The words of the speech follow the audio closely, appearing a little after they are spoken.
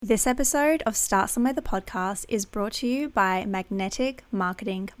This episode of Start Somewhere the podcast is brought to you by Magnetic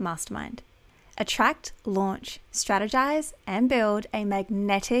Marketing Mastermind. Attract, launch, strategize, and build a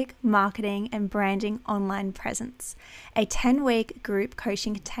magnetic marketing and branding online presence. A 10-week group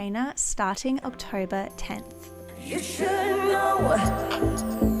coaching container starting October 10th. You should know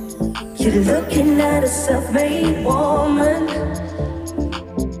you're looking at a self-made woman.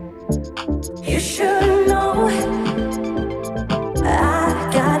 You should know I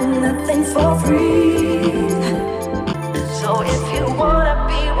got nothing for free. So if you wanna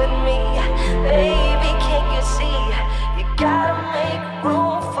be with me, baby, can't you see? You gotta make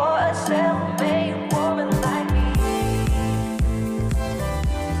room for a self-made woman like me.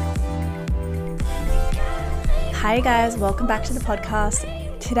 Hi guys, welcome back to the podcast.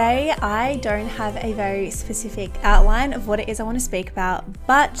 Today I don't have a very specific outline of what it is I want to speak about,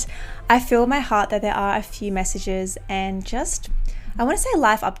 but I feel in my heart that there are a few messages and I want to say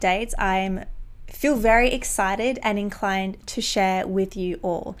life updates I feel very excited and inclined to share with you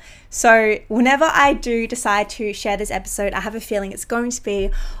all. So whenever I do decide to share this episode, I have a feeling it's going to be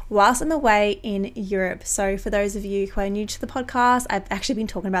whilst I'm away in Europe. So for those of you who are new to the podcast, I've actually been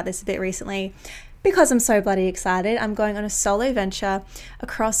talking about this a bit recently because I'm so bloody excited. I'm going on a solo venture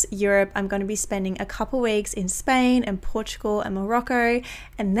across Europe. I'm going to be spending a couple weeks in Spain and Portugal and Morocco,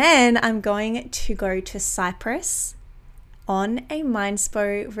 and then I'm going to go to Cyprus on a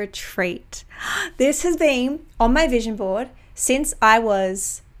Mindspo retreat. This has been on my vision board since I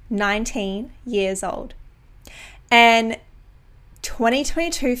was 19 years old. And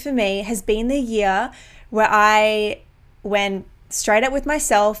 2022 for me has been the year where I went straight up with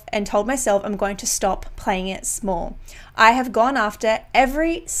myself and told myself I'm going to stop playing it small. I have gone after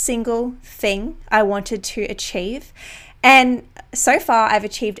every single thing I wanted to achieve, and so far I've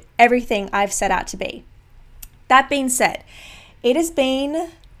achieved everything I've set out to be. That being said, it has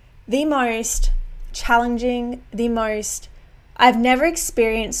been the most challenging, I've never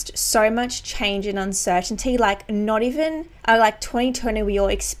experienced so much change and uncertainty, like 2020 we all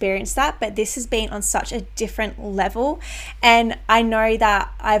experienced that, but this has been on such a different level. And I know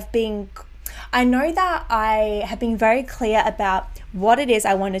that I have been very clear about what it is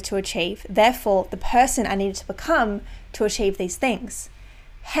I wanted to achieve, therefore the person I needed to become to achieve these things.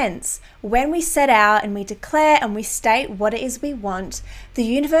 Hence, when we set out and we declare and we state what it is we want, the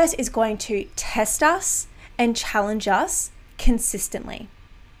universe is going to test us and challenge us consistently.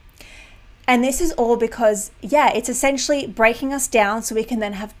 And this is all because, it's essentially breaking us down so we can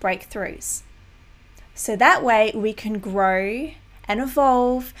then have breakthroughs. So that way we can grow and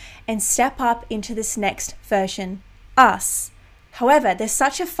evolve and step up into this next version, us. However, there's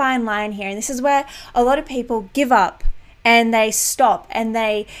such a fine line here, and this is where a lot of people give up and they stop and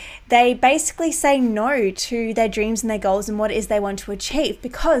they basically say no to their dreams and their goals and what it is they want to achieve,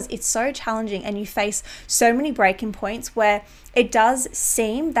 because it's so challenging and you face so many breaking points where it does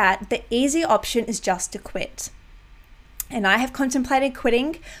seem that the easy option is just to quit. And I have contemplated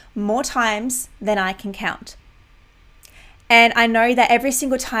quitting more times than I can count. And I know that every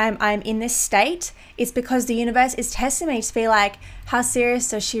single time I'm in this state, it's because the universe is testing me to be like, how serious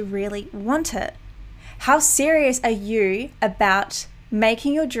does she really want it? How serious are you about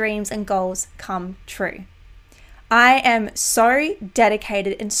making your dreams and goals come true? I am so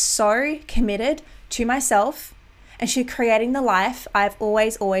dedicated and so committed to myself and to creating the life I've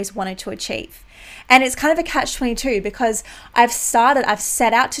always wanted to achieve. And it's kind of a catch-22 because I've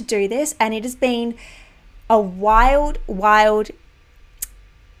set out to do this, and it has been a wild, what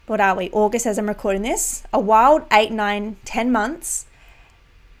are we, August as I'm recording this, a wild 8, 9, 10 months.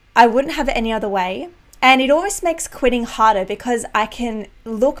 I wouldn't have it any other way. And it almost makes quitting harder because I can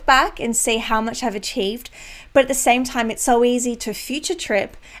look back and see how much I've achieved. But at the same time, it's so easy to future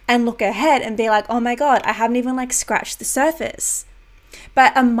trip and look ahead and be like, oh my God, I haven't even scratched the surface.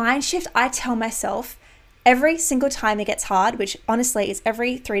 But a mind shift, I tell myself every single time it gets hard, which honestly is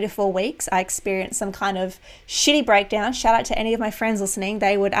every 3 to 4 weeks, I experience some kind of shitty breakdown. Shout out to any of my friends listening.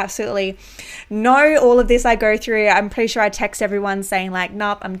 They would absolutely know all of this I go through. I'm pretty sure I text everyone saying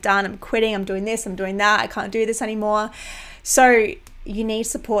nope, I'm done, I'm quitting, I'm doing this, I'm doing that, I can't do this anymore. So you need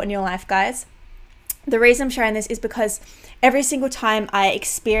support in your life, guys. The reason I'm sharing this is because every single time I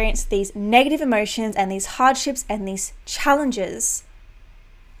experience these negative emotions and these hardships and these challenges,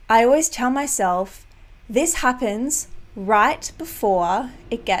 I always tell myself, this happens right before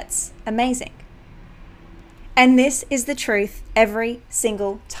it gets amazing. And this is the truth every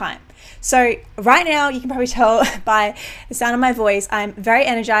single time. So right now, you can probably tell by the sound of my voice, I'm very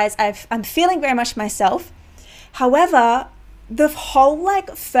energized. I'm feeling very much myself. However, the whole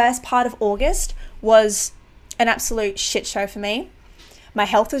first part of August was an absolute shit show for me. my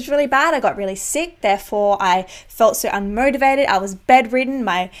health was really bad. I got really sick. Therefore, I felt so unmotivated. I was bedridden.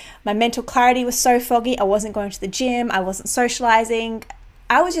 My mental clarity was so foggy. I wasn't going to the gym. I wasn't socializing.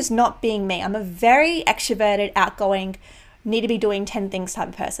 I was just not being me. I'm a very extroverted, outgoing, need to be doing 10 things type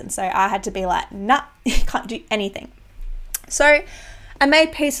of person. So I had to be like, nah, can't do anything. So I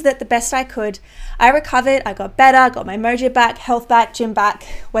made peace with it the best I could. I recovered. I got better, got my mojo back, health back, gym back.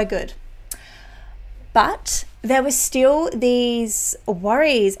 We're good. But there was still these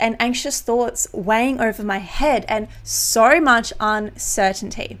worries and anxious thoughts weighing over my head and so much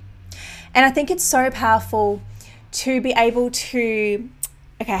uncertainty. And I think it's so powerful to be able to,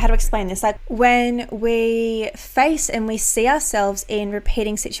 okay, how to explain this? Like when we face and we see ourselves in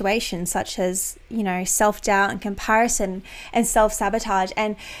repeating situations such as, self-doubt and comparison and self-sabotage,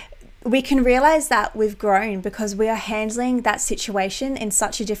 and we can realize that we've grown because we are handling that situation in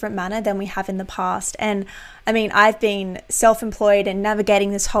such a different manner than we have in the past. And I mean, I've been self-employed and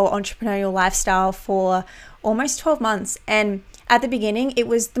navigating this whole entrepreneurial lifestyle for almost 12 months. And at the beginning, it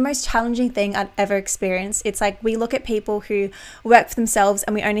was the most challenging thing I'd ever experienced. It's like we look at people who work for themselves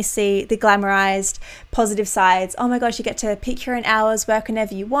and we only see the glamorized positive sides. Oh my gosh, you get to pick your own hours, work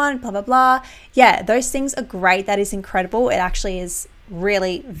whenever you want, blah, blah, blah. Yeah, those things are great. That is incredible. It actually is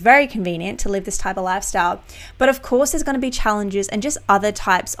really very convenient to live this type of lifestyle. But of course, there's going to be challenges and just other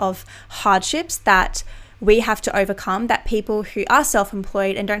types of hardships that we have to overcome that people who are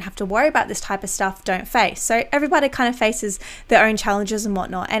self-employed and don't have to worry about this type of stuff don't face. So everybody kind of faces their own challenges and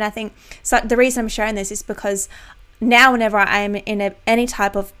whatnot. And I think so the reason I'm sharing this is because now whenever I am in any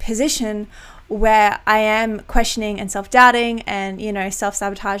type of position where I am questioning and self-doubting and,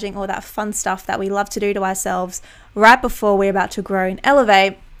 self-sabotaging, all that fun stuff that we love to do to ourselves right before we're about to grow and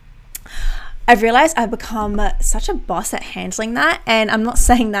elevate, I've realized I've become such a boss at handling that. And I'm not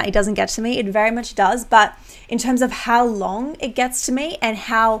saying that it doesn't get to me. It very much does. But in terms of how long it gets to me and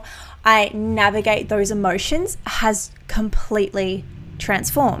how I navigate those emotions has completely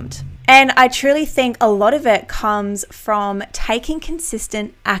transformed. And I truly think a lot of it comes from taking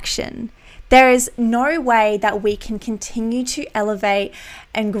consistent action. There is no way that we can continue to elevate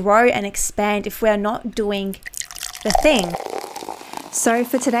and grow and expand if we are not doing the thing. So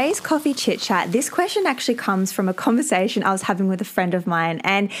for today's coffee chit chat, this question actually comes from a conversation I was having with a friend of mine,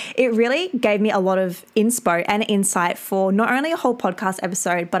 and it really gave me a lot of inspo and insight for not only a whole podcast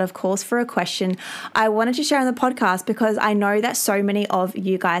episode, but of course for a question I wanted to share on the podcast, because I know that so many of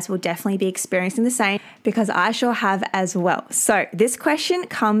you guys will definitely be experiencing the same, because I sure have as well. So this question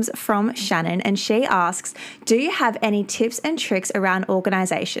comes from Shannon, and she asks, do you have any tips and tricks around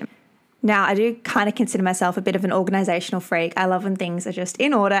organization? Now, I do kind of consider myself a bit of an organizational freak. I love when things are just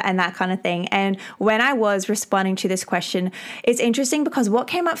in order and that kind of thing. And when I was responding to this question, it's interesting because what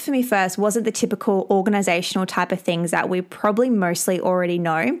came up for me first wasn't the typical organizational type of things that we probably mostly already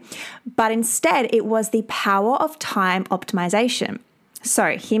know, but instead it was the power of time optimization.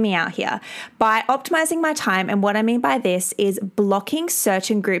 So hear me out here. By optimizing my time, and what I mean by this is blocking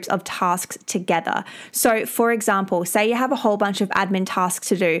certain groups of tasks together. So for example, say you have a whole bunch of admin tasks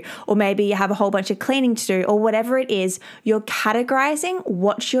to do, or maybe you have a whole bunch of cleaning to do, or whatever it is, you're categorizing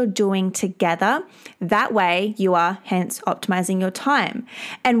what you're doing together. That way you are hence optimizing your time.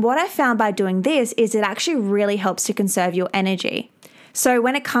 And what I found by doing this is it actually really helps to conserve your energy. So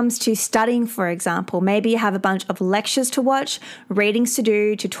when it comes to studying, for example, maybe you have a bunch of lectures to watch, readings to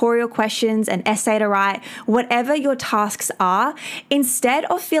do, tutorial questions, an essay to write, whatever your tasks are, instead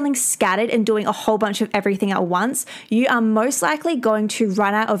of feeling scattered and doing a whole bunch of everything at once, you are most likely going to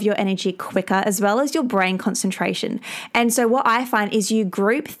run out of your energy quicker, as well as your brain concentration. And so what I find is you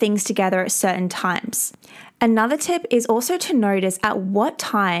group things together at certain times. Another tip is also to notice at what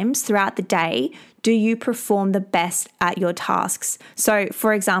times throughout the day do you perform the best at your tasks. So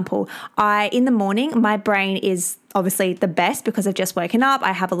for example, in the morning, my brain is obviously the best because I've just woken up,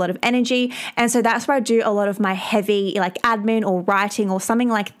 I have a lot of energy. And so that's where I do a lot of my heavy like admin or writing or something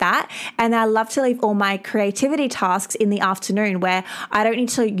like that. And I love to leave all my creativity tasks in the afternoon where I don't need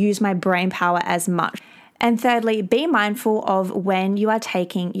to use my brain power as much. And thirdly, be mindful of when you are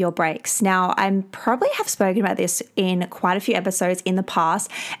taking your breaks. Now, I probably have spoken about this in quite a few episodes in the past,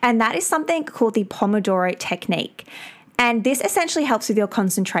 and that is something called the Pomodoro technique. And this essentially helps with your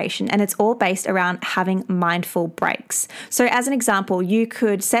concentration, and it's all based around having mindful breaks. So as an example, you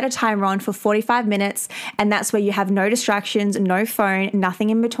could set a timer on for 45 minutes, and that's where you have no distractions, no phone,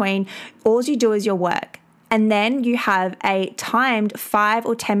 nothing in between. All you do is your work. And then you have a timed 5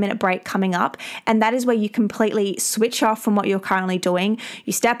 or 10 minute break coming up. And that is where you completely switch off from what you're currently doing.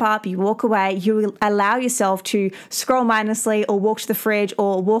 You step up, you walk away, you allow yourself to scroll mindlessly or walk to the fridge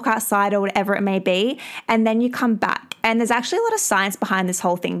or walk outside or whatever it may be. And then you come back And there's actually a lot of science behind this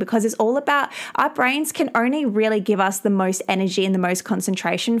whole thing, because it's all about our brains can only really give us the most energy and the most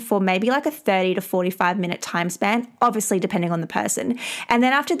concentration for maybe like a 30 to 45 minute time span, obviously depending on the person. And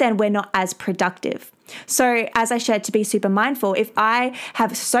then after then, we're not as productive. So as I shared, to be super mindful, if I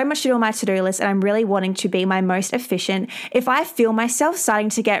have so much to do on my to-do list and I'm really wanting to be my most efficient, if I feel myself starting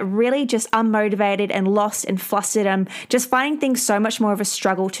to get really just unmotivated and lost and flustered, I'm just finding things so much more of a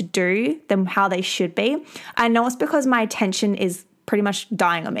struggle to do than how they should be, I know it's because my attention is pretty much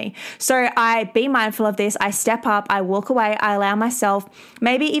dying on me. So I be mindful of this. I step up, I walk away, I allow myself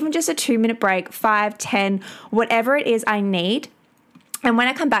maybe even just a 2-minute break, 5, 10, whatever it is I need. And when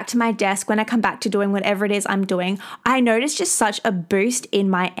I come back to my desk, when I come back to doing whatever it is I'm doing, I notice just such a boost in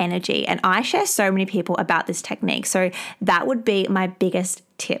my energy. And I share so many people about this technique. So that would be my biggest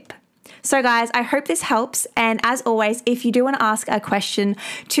tip. So guys, I hope this helps. And as always, if you do want to ask a question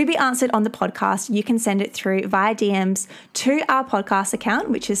to be answered on the podcast, you can send it through via DMs to our podcast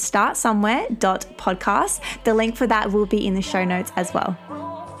account, which is startsomewhere.podcast. The link for that will be in the show notes as well.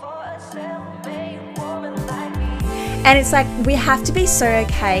 And it's like, we have to be so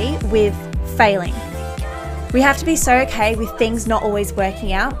okay with failing. We have to be so okay with things not always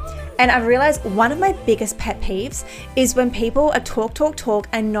working out. And I've realized one of my biggest pet peeves is when people are talk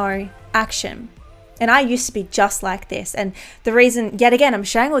and no action. And I used to be just like this. And the reason, yet again, I'm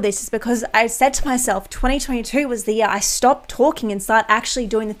sharing all this is because I said to myself, 2022 was the year I stopped talking and start actually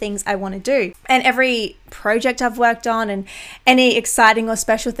doing the things I want to do. And every project I've worked on and any exciting or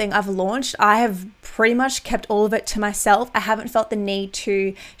special thing I've launched, I have pretty much kept all of it to myself. I haven't felt the need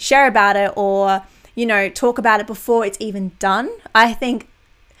to share about it or, talk about it before it's even done. I think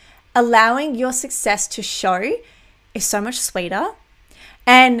allowing your success to show is so much sweeter.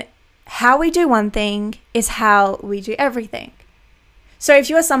 And how we do one thing is how we do everything. So if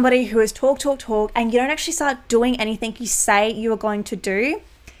you are somebody who is talk, and you don't actually start doing anything you say you are going to do,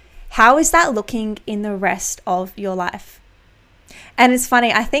 how is that looking in the rest of your life? And it's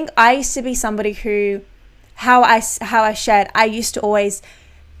funny, I think I used to be somebody who, how I shared, I used to always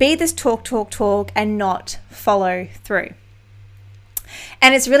be this talk and not follow through.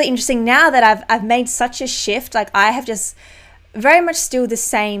 And it's really interesting now that I've made such a shift. Like, I have just very much still the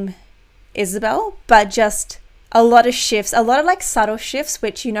same Isabel, but just a lot of shifts, a lot of like subtle shifts,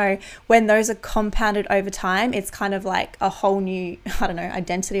 which, when those are compounded over time, it's kind of like a whole new,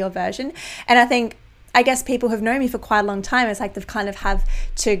 identity or version. And I guess people who've known me for quite a long time, it's like they've kind of have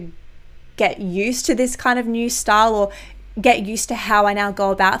to get used to this kind of new style or get used to how I now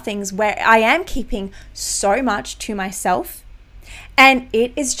go about things, where I am keeping so much to myself, and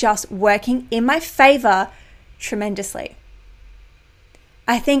it is just working in my favor tremendously.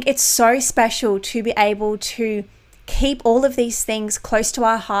 I think it's so special to be able to keep all of these things close to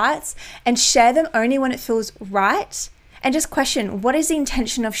our hearts and share them only when it feels right, and just question, what is the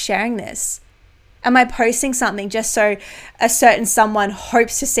intention of sharing this? Am I posting something just so a certain someone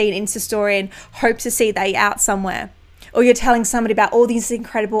hopes to see an Insta story and hopes to see that you're out somewhere? Or you're telling somebody about all these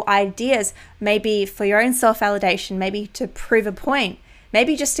incredible ideas, maybe for your own self-validation, maybe to prove a point,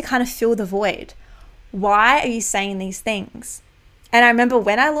 maybe just to kind of fill the void. Why are you saying these things? And I remember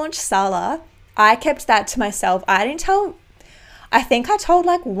when I launched Sala, I kept that to myself. I told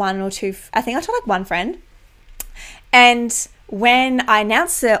like one friend. And when I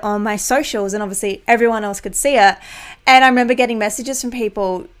announced it on my socials, and obviously everyone else could see it, and I remember getting messages from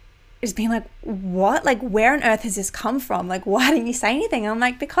people just being like, what? Like, where on earth has this come from? Like, why didn't you say anything? And I'm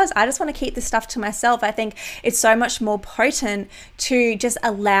like, because I just want to keep this stuff to myself. I think it's so much more potent to just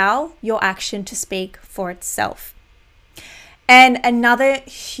allow your action to speak for itself. And another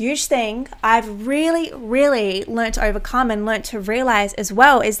huge thing I've really, really learned to overcome and learned to realize as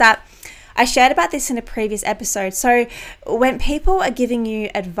well is that I shared about this in a previous episode. So when people are giving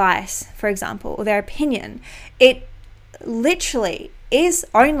you advice, for example, or their opinion, it literally is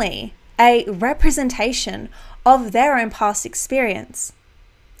only a representation of their own past experience.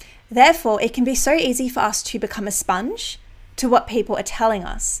 Therefore, it can be so easy for us to become a sponge to what people are telling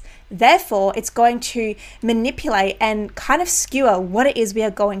us. Therefore, it's going to manipulate and kind of skewer what it is we are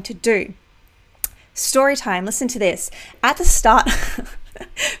going to do. Story time, listen to this. At the start,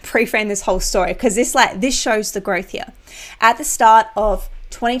 pre-frame this whole story because this shows the growth here. At the start of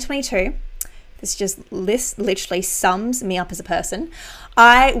 2022, this literally sums me up as a person.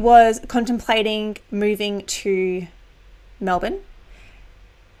 I was contemplating moving to Melbourne,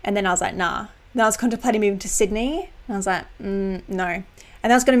 and then I was like, nah. Then I was contemplating moving to Sydney, and I was like, no. And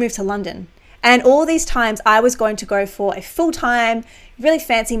then I was going to move to London. And all these times I was going to go for a full-time, really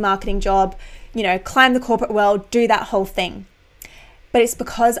fancy marketing job, climb the corporate world, do that whole thing. But it's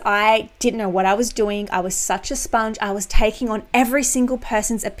because I didn't know what I was doing. I was such a sponge. I was taking on every single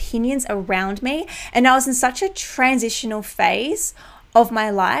person's opinions around me. And I was in such a transitional phase of my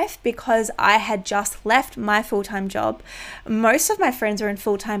life because I had just left my full-time job. Most of my friends were in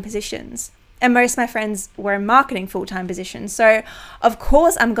full-time positions, and most of my friends were in marketing full-time positions. So of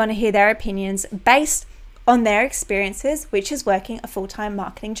course I'm going to hear their opinions based on their experiences, which is working a full-time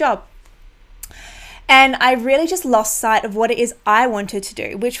marketing job. And I really just lost sight of what it is I wanted to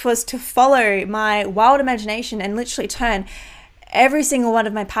do, which was to follow my wild imagination and literally turn every single one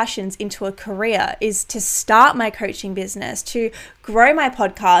of my passions into a career, is to start my coaching business, to grow my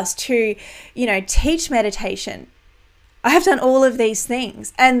podcast, to, teach meditation. I have done all of these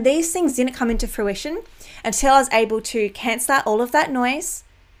things, and these things didn't come into fruition until I was able to cancel out all of that noise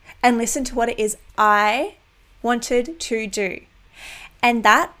and listen to what it is I wanted to do. And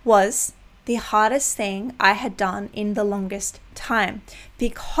that was the hardest thing I had done in the longest time,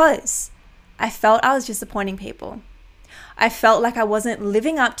 because I felt I was disappointing people. I felt like I wasn't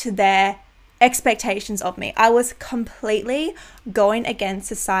living up to their expectations of me. I was completely going against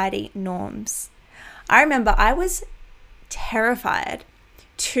society norms. I remember I was terrified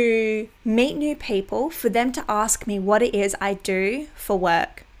to meet new people, for them to ask me what it is I do for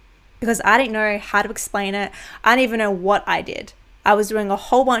work, because I didn't know how to explain it. I didn't even know what I did. I was doing a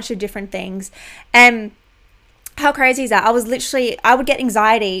whole bunch of different things. And how crazy is that? I would get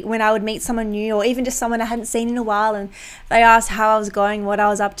anxiety when I would meet someone new, or even just someone I hadn't seen in a while, and they asked how I was going, what I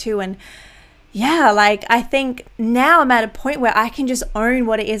was up to. And yeah, I think now I'm at a point where I can just own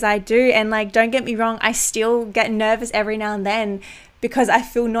what it is I do. And don't get me wrong, I still get nervous every now and then, because I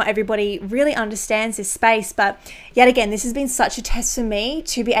feel not everybody really understands this space. But yet again, this has been such a test for me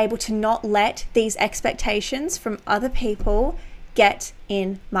to be able to not let these expectations from other people get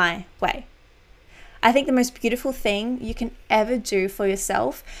in my way. I think the most beautiful thing you can ever do for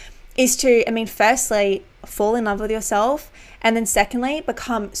yourself is to, firstly, fall in love with yourself. And then secondly,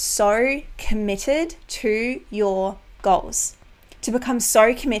 become so committed to your goals, to become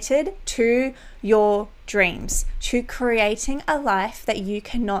so committed to your dreams, to creating a life that you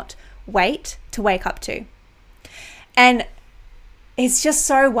cannot wait to wake up to. And it's just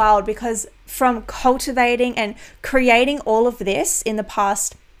so wild, because from cultivating and creating all of this in the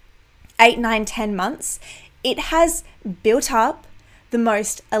past 8, 9, 10 months, it has built up the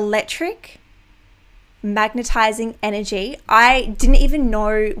most electric, magnetizing energy I didn't even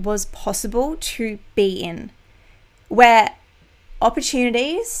know was possible to be in, where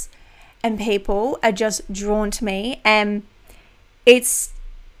opportunities and people are just drawn to me. And it's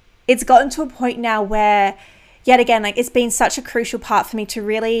gotten to a point now where, yet again, it's been such a crucial part for me to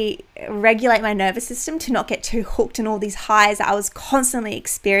really regulate my nervous system, to not get too hooked in all these highs that I was constantly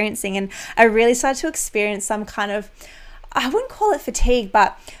experiencing. And I really started to experience some kind of, I wouldn't call it fatigue,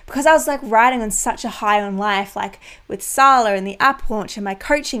 but because I was riding on such a high on life, with Sala and the app launch and my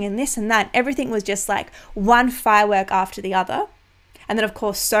coaching and this and that, everything was just one firework after the other. And then of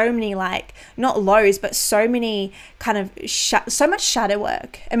course, so many not lows, but so many kind of so much shadow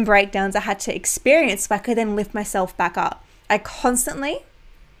work and breakdowns I had to experience so I could then lift myself back up. I constantly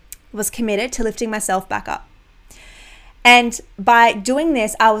was committed to lifting myself back up. And by doing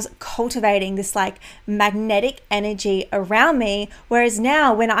this, I was cultivating this magnetic energy around me. Whereas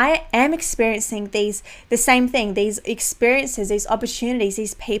now, when I am experiencing the same thing, these experiences, these opportunities,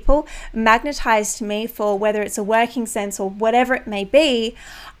 these people magnetize to me for whether it's a working sense or whatever it may be,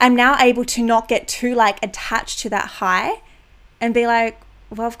 I'm now able to not get too attached to that high and be well,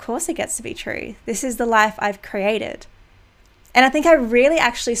 of course it gets to be true. This is the life I've created. And I think I really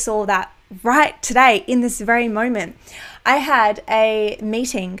actually saw that right today in this very moment. I had a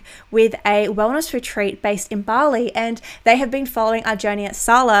meeting with a wellness retreat based in Bali, and they have been following our journey at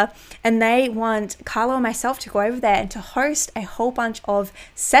Sala, and they want Carlo and myself to go over there and to host a whole bunch of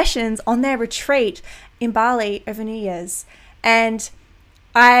sessions on their retreat in Bali over New Year's. And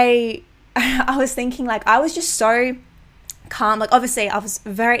I was thinking I was just so calm. Obviously I was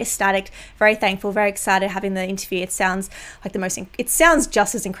very ecstatic, very thankful, very excited having the interview. It sounds it sounds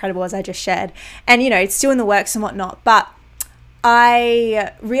just as incredible as I just shared. And it's still in the works and whatnot. But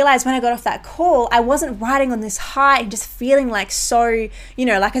I realized when I got off that call, I wasn't riding on this high and just feeling so, I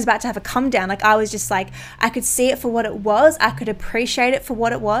was about to have a come down. I was just I could see it for what it was. I could appreciate it for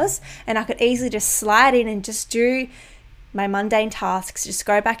what it was. And I could easily just slide in and just do my mundane tasks, just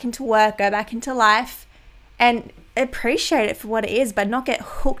go back into work, go back into life, and appreciate it for what it is, but not get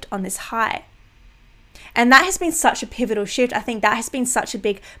hooked on this high. And that has been such a pivotal shift. I think that has been such a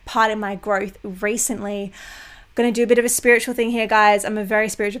big part of my growth recently. I'm going to do a bit of a spiritual thing here, guys. I'm a very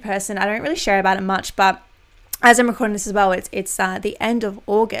spiritual person. I don't really share about it much, but as I'm recording this as well, it's the end of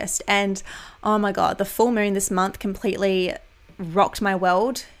August, and oh my God, the full moon this month completely rocked my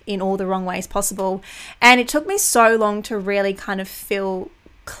world in all the wrong ways possible. And it took me so long to really kind of feel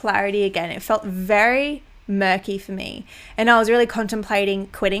clarity again. It felt very murky for me, and I was really contemplating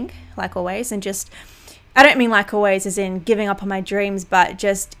quitting, like always, and just, I don't mean like always as in giving up on my dreams, but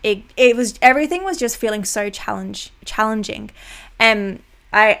just it was, everything was just feeling so challenging. And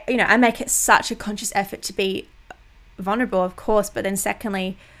I make it such a conscious effort to be vulnerable, of course, but then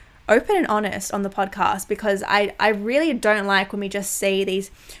secondly, open and honest on the podcast, because I really don't like when we just see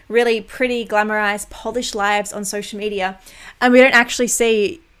these really pretty, glamorized, polished lives on social media, and we don't actually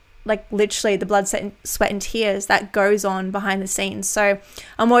see like literally the blood, sweat and tears that goes on behind the scenes. So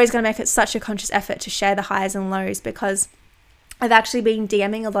I'm always going to make it such a conscious effort to share the highs and lows, because I've actually been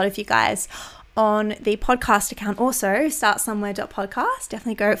DMing a lot of you guys on the podcast account also, startsomewhere.podcast.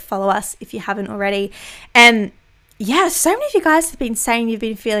 Definitely go follow us if you haven't already. And yeah, so many of you guys have been saying you've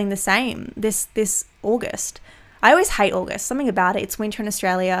been feeling the same this August. I always hate August, something about it. It's winter in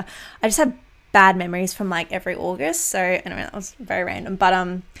Australia. I just have bad memories from like every August. So anyway, that was very random.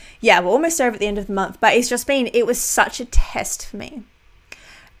 But yeah, we're almost over at the end of the month. But it's just been, it was such a test for me.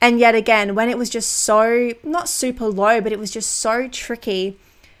 And yet again, when it was just so, not super low, but it was just so tricky,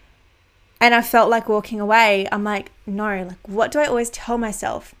 and I felt like walking away, I'm like, no, like what do I always tell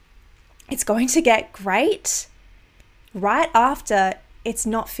myself? It's going to get great right after it's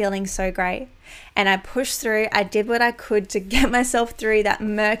not feeling so great. And I pushed through. I did what I could to get myself through that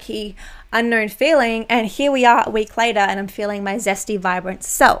murky, unknown feeling. And here we are a week later, and I'm feeling my zesty, vibrant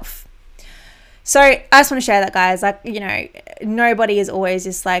self. So I just want to share that, guys. Like, you know, nobody is always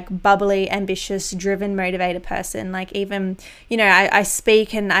this like bubbly, ambitious, driven, motivated person. Like even, you know, I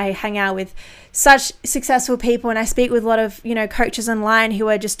speak and I hang out with such successful people, and I speak with a lot of, you know, coaches online who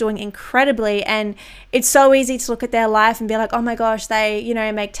are just doing incredibly. And it's so easy to look at their life and be like, oh my gosh, they, you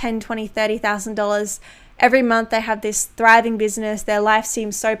know, make $10,000, $20,000, $30,000 every month. They have this thriving business. Their life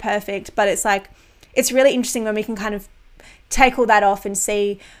seems so perfect. But it's like, it's really interesting when we can kind of take all that off and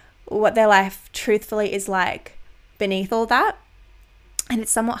see what their life truthfully is like beneath all that. And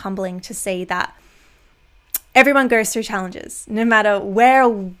it's somewhat humbling to see that everyone goes through challenges, no matter where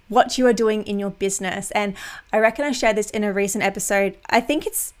or what you are doing in your business. And I reckon I shared this in a recent episode. I think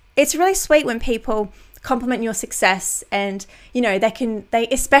it's really sweet when people compliment your success, and you know, they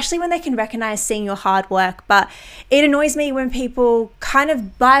especially when they can recognize seeing your hard work. But it annoys me when people kind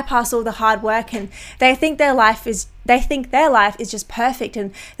of bypass all the hard work, and they think their life is just perfect,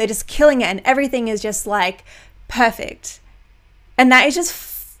 and they're just killing it, and everything is just like perfect. And that is just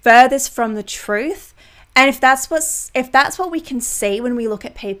furthest from the truth. And if that's what we can see when we look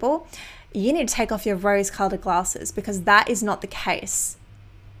at people, you need to take off your rose-colored glasses, because that is not the case.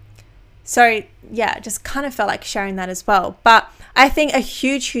 So yeah, just kind of felt like sharing that as well. But I think a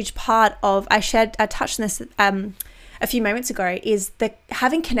huge part of, I touched on this a few moments ago, is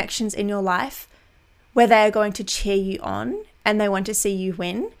having connections in your life where they are going to cheer you on and they want to see you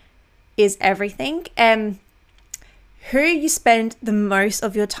win is everything. And who you spend the most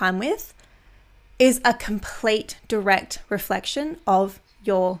of your time with is a complete direct reflection of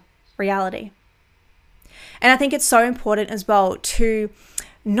your reality. And I think it's so important as well to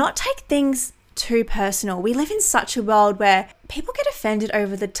not take things too personal. We live in such a world where people get offended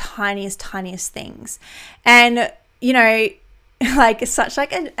over the tiniest things. And, you know, like such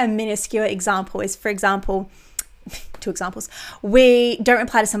like a minuscule example is, for example, 2 examples. We don't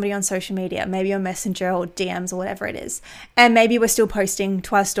reply to somebody on social media, maybe on Messenger or DMs or whatever it is. And maybe we're still posting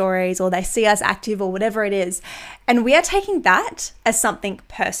to our stories, or they see us active or whatever it is. And we are taking that as something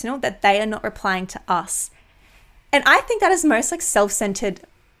personal, that they are not replying to us. And I think that is most like self-centered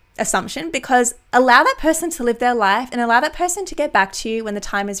assumption, because allow that person to live their life and allow that person to get back to you when the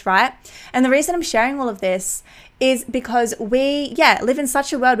time is right. And the reason I'm sharing all of this is because we live in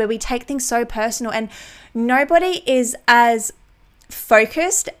such a world where we take things so personal, and nobody is as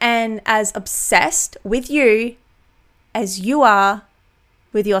focused and as obsessed with you as you are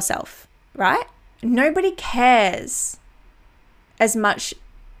with yourself, right? Nobody cares as much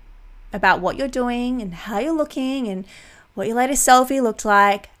about what you're doing and how you're looking and what your latest selfie looked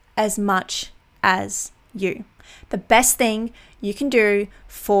like as much as you. The best thing you can do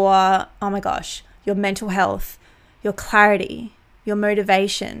for, oh my gosh, your mental health, your clarity, your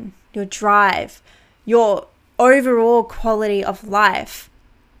motivation, your drive, your overall quality of life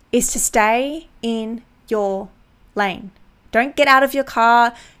is to stay in your lane. Don't get out of your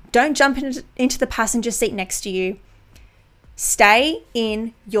car. Don't jump into the passenger seat next to you. Stay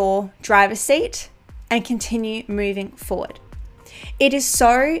in your driver's seat and continue moving forward. It is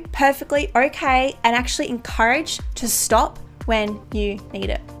so perfectly okay and actually encouraged to stop when you need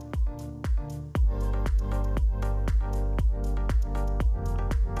it.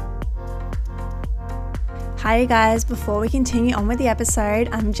 Hi you guys, before we continue on with the episode,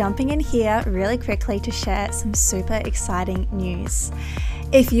 I'm jumping in here really quickly to share some super exciting news.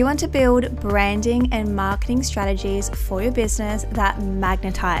 If you want to build branding and marketing strategies for your business that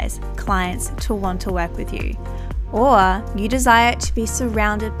magnetize clients to want to work with you, or you desire to be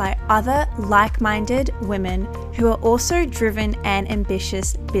surrounded by other like-minded women who are also driven and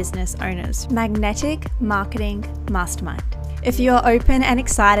ambitious business owners, Magnetic Marketing Mastermind. If you're open and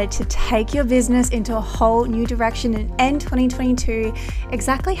excited to take your business into a whole new direction and end 2022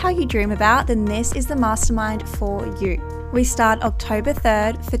 exactly how you dream about, then this is the mastermind for you. We start October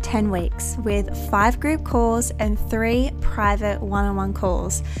 3rd for 10 weeks with 5 group calls and 3 private one-on-one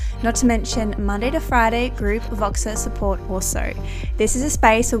calls, not to mention Monday to Friday group Voxer support also. This is a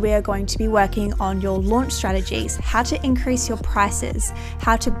space where we are going to be working on your launch strategies, how to increase your prices,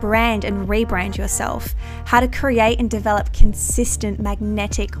 how to brand and rebrand yourself, how to create and develop consistent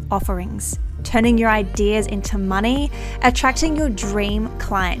magnetic offerings, turning your ideas into money, attracting your dream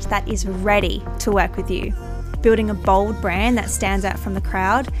client that is ready to work with you, building a bold brand that stands out from the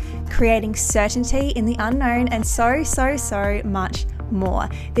crowd, creating certainty in the unknown, and so much more.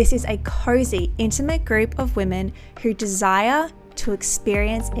 This is a cozy, intimate group of women who desire to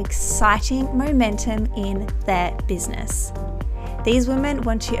experience exciting momentum in their business. These women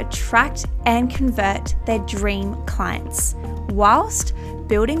want to attract and convert their dream clients, whilst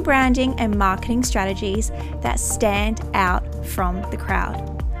building branding and marketing strategies that stand out from the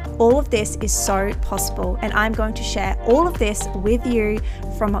crowd. All of this is so possible, and I'm going to share all of this with you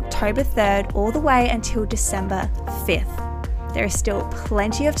from October 3rd all the way until December 5th. There is still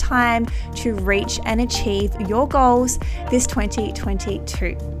plenty of time to reach and achieve your goals this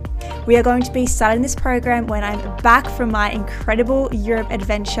 2022. We are going to be starting this program when I'm back from my incredible Europe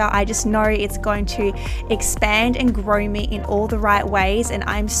adventure. I just know it's going to expand and grow me in all the right ways, and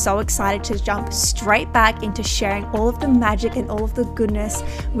I'm so excited to jump straight back into sharing all of the magic and all of the goodness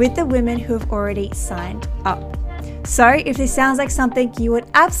with the women who have already signed up. So if this sounds like something you would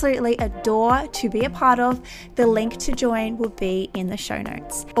absolutely adore to be a part of, the link to join will be in the show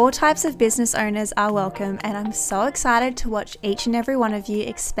notes. All types of business owners are welcome, and I'm so excited to watch each and every one of you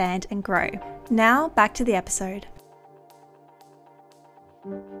expand and grow. Now back to the episode.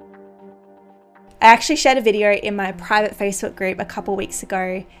 I actually shared a video in my private Facebook group a couple weeks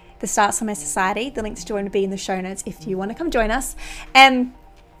ago, the Start Somewhere Society. The link to join will be in the show notes if you want to come join us. And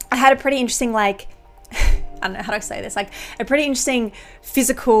I had a pretty interesting I don't know how to say this, a pretty interesting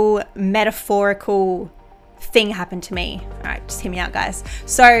physical, metaphorical thing happened to me. All right, just hear me out, guys.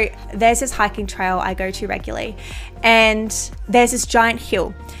 So there's this hiking trail I go to regularly, and there's this giant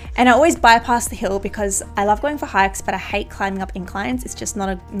hill. And I always bypass the hill because I love going for hikes, but I hate climbing up inclines. It's just not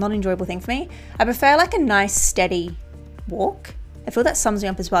an enjoyable thing for me. I prefer a nice, steady walk. I feel that sums me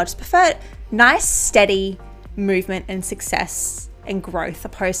up as well. Just prefer nice, steady movement and success and growth,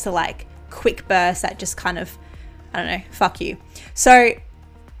 opposed to quick bursts that just kind of, I don't know, fuck you. So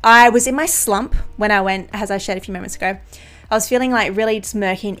I was in my slump when I went, as I shared a few moments ago. I was feeling really just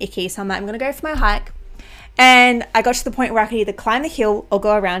murky and icky. So I'm like, I'm going to go for my hike. And I got to the point where I could either climb the hill or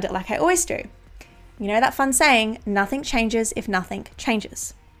go around it like I always do. You know that fun saying, nothing changes if nothing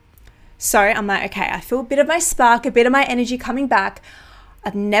changes. So I'm like, okay, I feel a bit of my spark, a bit of my energy coming back.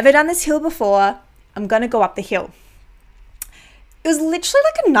 I've never done this hill before. I'm going to go up the hill. It was literally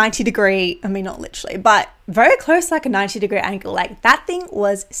a 90 degree, not literally, but very close to a 90 degree angle. That thing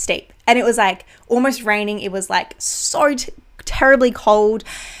was steep, and it was almost raining. It was so terribly cold.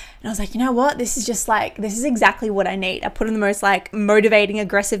 And I was like, you know what? This is just this is exactly what I need. I put in the most motivating,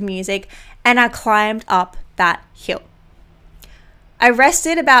 aggressive music, and I climbed up that hill. I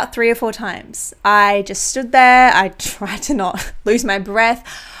rested about 3 or 4 times. I just stood there. I tried to not lose my breath.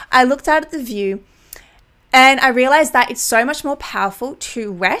 I looked out at the view, and I realized that it's so much more powerful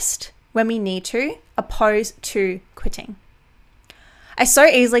to rest when we need to, opposed to quitting. I so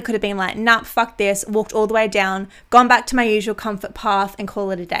easily could have been nah, fuck this, walked all the way down, gone back to my usual comfort path and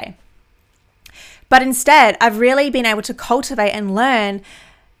call it a day. But instead, I've really been able to cultivate and learn,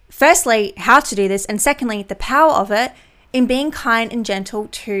 firstly, how to do this, and secondly, the power of it in being kind and gentle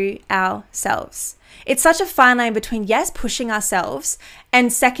to ourselves. It's such a fine line between, yes, pushing ourselves,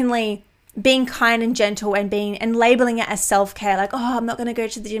 and secondly, being kind and gentle and labeling it as self-care. I'm not going to go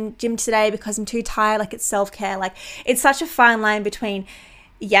to the gym today because I'm too tired. It's self-care. It's such a fine line between,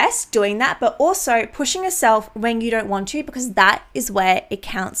 yes, doing that, but also pushing yourself when you don't want to, because that is where it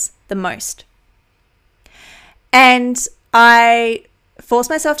counts the most. And I forced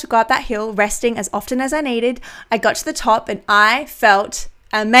myself to go up that hill, resting as often as I needed. I got to the top and I felt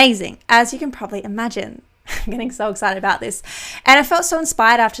amazing, as you can probably imagine. I'm getting so excited about this. And I felt so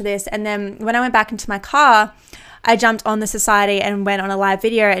inspired after this. And then when I went back into my car, I jumped on the Society and went on a live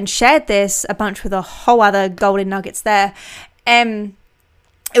video and shared this a bunch with a whole other golden nuggets there. And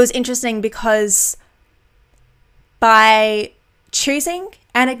it was interesting because by choosing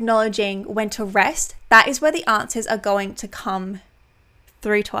and acknowledging when to rest, that is where the answers are going to come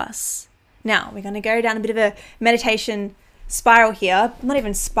through to us. Now, we're going to go down a bit of a meditation spiral here. Not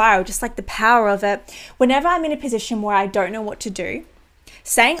even spiral, just like the power of it. Whenever I'm in a position where I don't know what to do,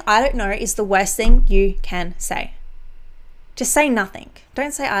 saying I don't know is the worst thing you can say. Just say nothing.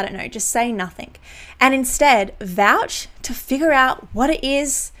 Don't say I don't know. Just say nothing. And instead, vouch to figure out what it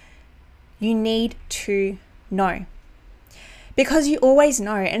is you need to know. Because you always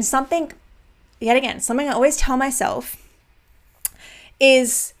know. And something, yet again, something I always tell myself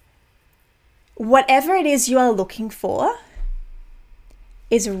is whatever it is you are looking for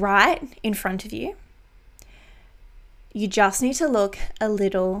is right in front of you. You just need to look a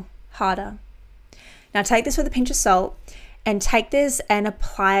little harder. Now take this with a pinch of salt and take this and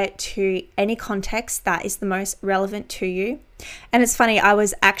apply it to any context that is the most relevant to you. And it's funny, I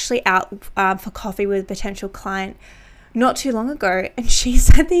was actually out for coffee with a potential client not too long ago, and she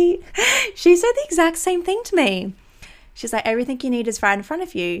said the exact same thing to me. She's like, everything you need is right in front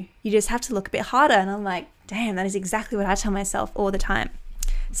of you. You just have to look a bit harder. And I'm like, damn, that is exactly what I tell myself all the time.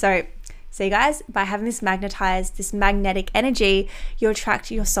 So you guys, by having this magnetized, this magnetic energy, you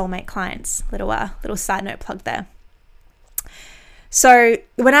attract your soulmate clients. Little side note plug there. So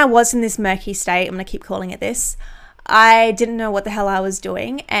when I was in this murky state, I'm going to keep calling it this, I didn't know what the hell I was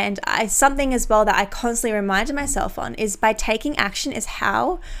doing. And something as well that I constantly reminded myself on is by taking action is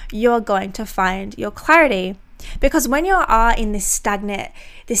how you're going to find your clarity. Because when you are in this stagnant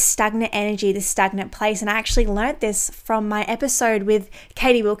energy, this stagnant place, and I actually learned this from my episode with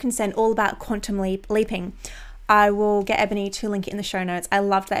Katie Wilkinson all about quantum leaping. I will get Ebony to link it in the show notes. I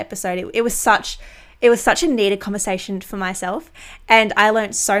loved that episode. It was such a needed conversation for myself, and I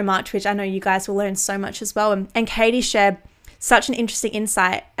learned so much, which I know you guys will learn so much as well. And Katie shared such an interesting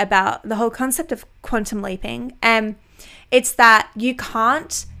insight about the whole concept of quantum leaping. And it's that you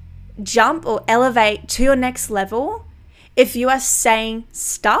can't jump or elevate to your next level if you are staying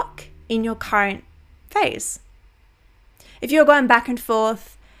stuck in your current phase. If you're going back and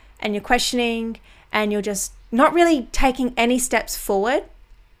forth and you're questioning and you're just not really taking any steps forward,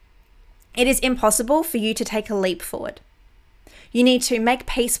 it is impossible for you to take a leap forward. You need to make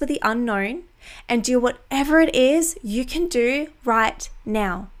peace with the unknown and do whatever it is you can do right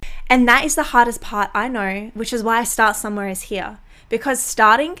now. And that is the hardest part, I know, which is why I start somewhere is here. Because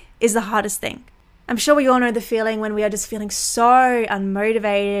starting is the hardest thing. I'm sure we all know the feeling when we are just feeling so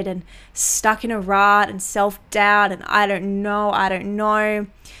unmotivated and stuck in a rut and self-doubt and I don't know.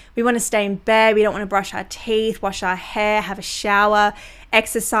 We want to stay in bed. We don't want to brush our teeth, wash our hair, have a shower,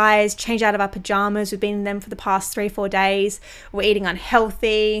 exercise, change out of our pajamas. We've been in them for the past 3-4 days. We're eating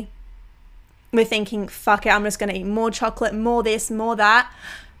unhealthy. We're thinking, fuck it, I'm just going to eat more chocolate, more this, more that,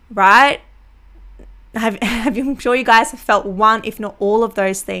 right? I'm sure you guys have felt one, if not all of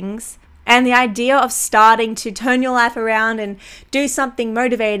those things. And the idea of starting to turn your life around and do something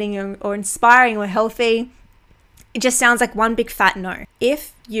motivating or inspiring or healthy, it just sounds like one big fat no.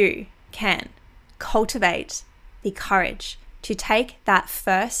 If you can cultivate the courage to take that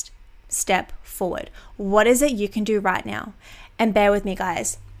first step forward, what is it you can do right now? And bear with me,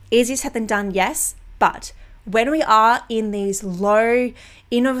 guys. Easier said than done, yes, but when we are in these low,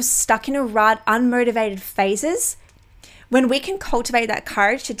 stuck in a rut, unmotivated phases, when we can cultivate that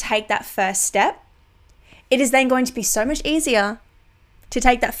courage to take that first step, it is then going to be so much easier to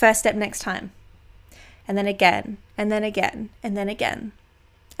take that first step next time. And then again, and then again, and then again.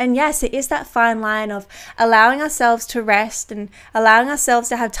 And yes, it is that fine line of allowing ourselves to rest and allowing ourselves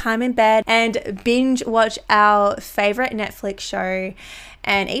to have time in bed and binge watch our favorite Netflix show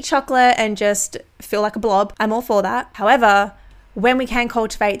and eat chocolate and just feel like a blob. I'm all for that. However, when we can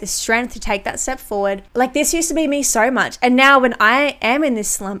cultivate the strength to take that step forward, like this used to be me so much. And now when I am in this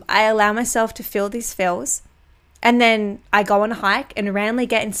slump, I allow myself to feel these feels. And then I go on a hike and randomly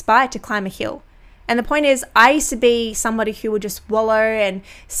get inspired to climb a hill. And the point is, I used to be somebody who would just wallow and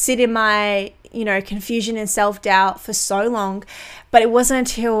sit in my, confusion and self-doubt for so long. But it wasn't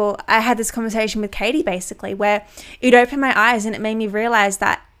until I had this conversation with Katie, basically, where it opened my eyes and it made me realize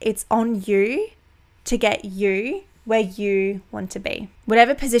that it's on you to get you where you want to be.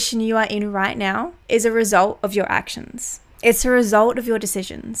 Whatever position you are in right now is a result of your actions. It's a result of your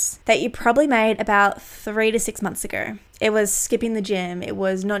decisions that you probably made about 3 to 6 months ago. It was skipping the gym. It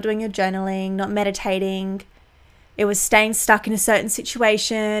was not doing your journaling, not meditating. It was staying stuck in a certain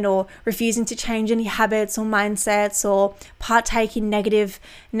situation or refusing to change any habits or mindsets or partake in negative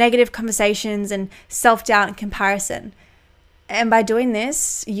conversations and self-doubt and comparison. And by doing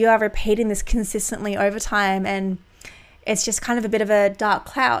this, you are repeating this consistently over time, and it's just kind of a bit of a dark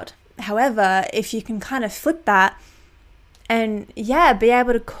cloud. However, if you can kind of flip that and be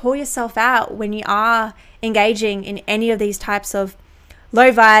able to call yourself out when you are engaging in any of these types of low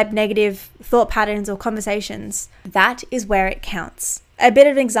vibe, negative thought patterns or conversations, that is where it counts. A bit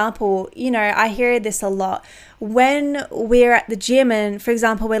of an example, I hear this a lot. When we're at the gym and, for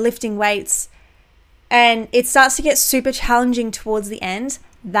example, we're lifting weights and it starts to get super challenging towards the end,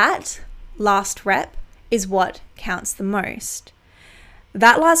 that last rep is what counts the most.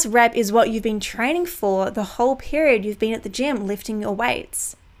 That last rep is what you've been training for the whole period you've been at the gym lifting your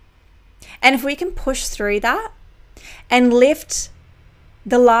weights. And if we can push through that and lift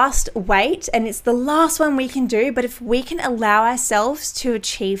the last weight, and it's the last one we can do, but if we can allow ourselves to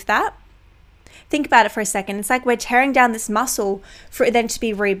achieve that, think about it for a second. It's like we're tearing down this muscle for it then to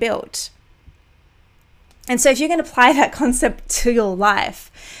be rebuilt. And so if you can apply that concept to your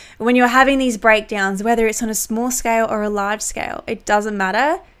life, when you're having these breakdowns, whether it's on a small scale or a large scale, it doesn't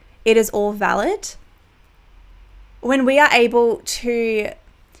matter. It is all valid. When we are able to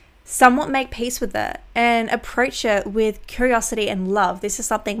somewhat make peace with it and approach it with curiosity and love. This is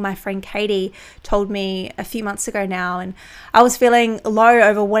something my friend Katie told me a few months ago now, and I was feeling low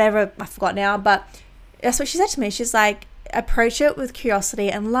over whatever, I forgot now, but that's what she said to me. She's like, approach it with curiosity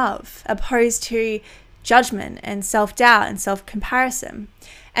and love, opposed to judgment and self-doubt and self-comparison.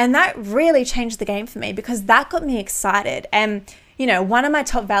 And that really changed the game for me, because that got me excited. And, one of my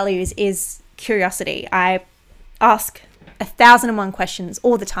top values is curiosity. I ask 1,001 questions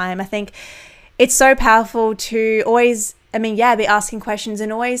all the time. I think it's so powerful to always, be asking questions,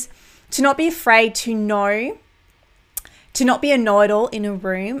 and always to not be afraid to know, to not be a know-it-all in a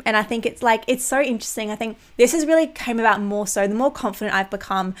room. And I think it's so interesting. I think this has really come about more so the more confident I've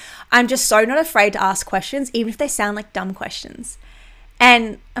become. I'm just so not afraid to ask questions, even if they sound like dumb questions.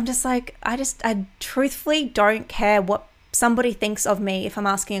 And I'm just like, I truthfully don't care what somebody thinks of me. If I'm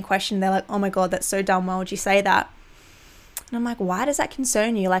asking a question, they're like, oh my God, that's so dumb. Why would you say that? And I'm like, why does that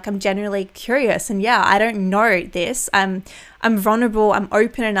concern you? Like, I'm genuinely curious. And I don't know this. I'm vulnerable. I'm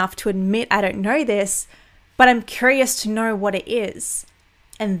open enough to admit I don't know this, but I'm curious to know what it is.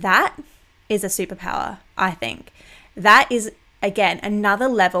 And that is a superpower, I think. That is, again, another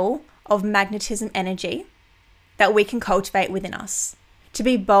level of magnetism energy that we can cultivate within us. To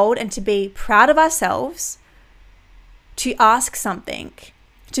be bold and to be proud of ourselves, to ask something,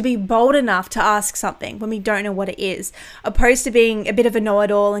 to be bold enough to ask something when we don't know what it is, opposed to being a bit of a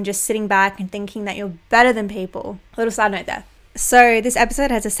know-it-all and just sitting back and thinking that you're better than people. A little side note there. So this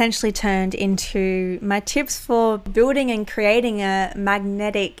episode has essentially turned into my tips for building and creating a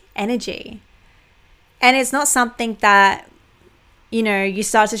magnetic energy. And it's not something that, you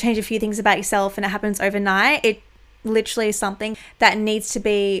start to change a few things about yourself and it happens overnight. It literally is something that needs to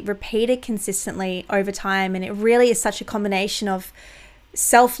be repeated consistently over time. And it really is such a combination of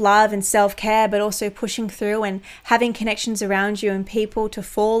self-love and self-care, but also pushing through and having connections around you and people to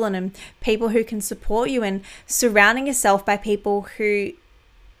fall on, and people who can support you, and surrounding yourself by people who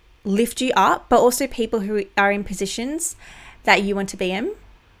lift you up, but also people who are in positions that you want to be in,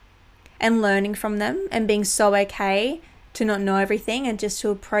 and learning from them and being so okay to not know everything and just to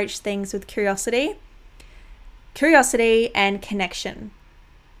approach things with curiosity and connection.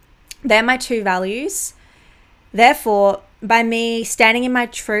 They're my two values. Therefore, by me standing in my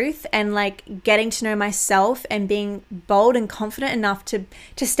truth and getting to know myself and being bold and confident enough to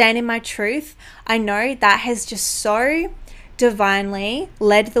stand in my truth, I know that has just so divinely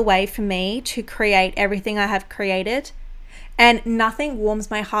led the way for me to create everything I have created. And nothing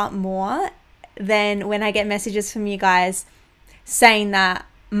warms my heart more than when I get messages from you guys saying that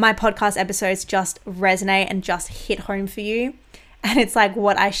my podcast episodes just resonate and just hit home for you. And it's like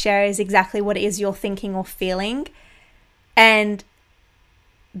what I share is exactly what it is you're thinking or feeling. And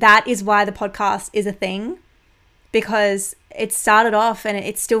that is why the podcast is a thing, because it started off and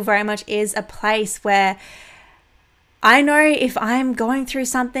it still very much is a place where I know if I'm going through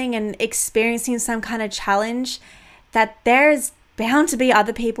something and experiencing some kind of challenge, that there's bound to be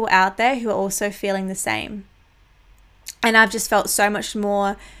other people out there who are also feeling the same. And I've just felt so much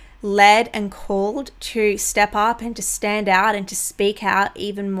more led and called to step up and to stand out and to speak out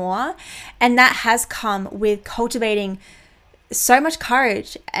even more. And that has come with cultivating so much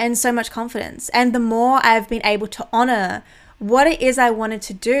courage and so much confidence. And the more I've been able to honor what it is I wanted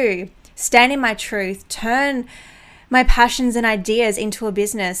to do, stand in my truth, turn my passions and ideas into a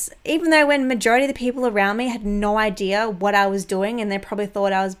business, even though when majority of the people around me had no idea what I was doing, and they probably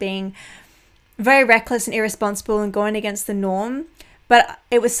thought I was being very reckless and irresponsible and going against the norm. But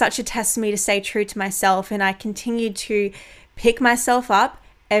it was such a test for me to stay true to myself, and I continued to pick myself up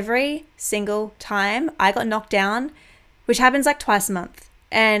every single time I got knocked down, which happens like twice a month,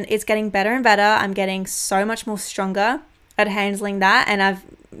 and it's getting better and better. I'm getting so much more stronger at handling that, and I've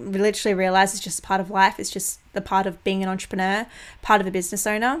literally realized it's just part of life. It's just the part of being an entrepreneur, part of a business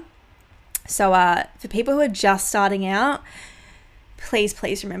owner. So for people who are just starting out,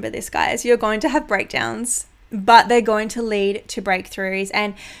 please remember this, guys. You're going to have breakdowns, but they're going to lead to breakthroughs,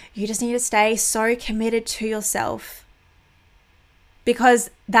 and you just need to stay so committed to yourself, because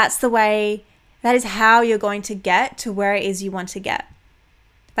that's the way, that is how you're going to get to where it is you want to get,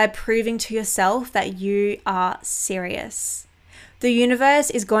 by proving to yourself that you are serious. The universe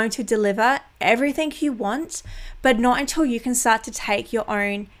is going to deliver everything you want, but not until you can start to take your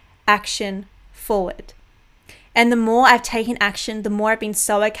own action forward. And the more I've taken action, the more I've been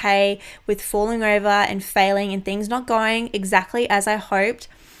so okay with falling over and failing and things not going exactly as I hoped.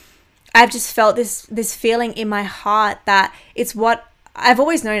 I've just felt this feeling in my heart that it's what I've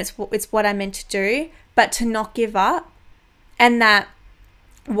always known, it's what I'm meant to do, but to not give up, and that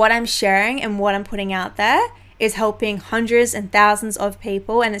what I'm sharing and what I'm putting out there is helping hundreds and thousands of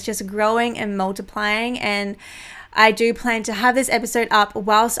people, and it's just growing and multiplying. And I do plan to have this episode up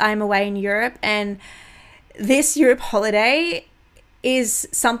whilst I'm away in Europe, and this Europe holiday is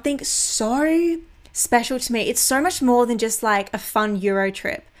something so special to me. It's so much more than just like a fun Euro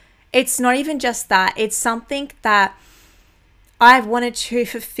trip. It's not even just that. It's something that I've wanted to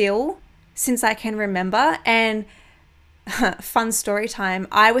fulfill since I can remember. And fun story time,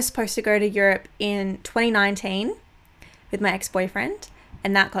 I was supposed to go to Europe in 2019 with my ex-boyfriend,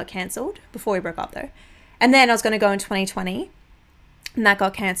 and that got cancelled before we broke up though. And then I was going to go in 2020, and that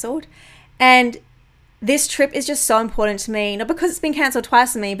got cancelled. And this trip is just so important to me, not because it's been cancelled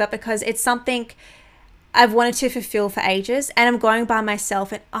twice to me, but because it's something I've wanted to fulfill for ages, and I'm going by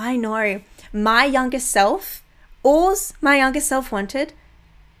myself. And I know my youngest self, all my youngest self wanted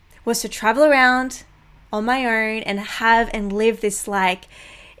was to travel around on my own and have and live this like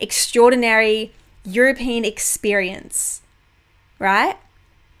extraordinary European experience, right?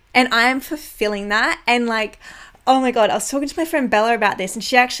 And I'm fulfilling that. And like, oh my God, I was talking to my friend Bella about this, and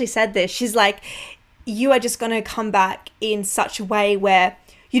she actually said this. She's like, you are just going to come back in such a way where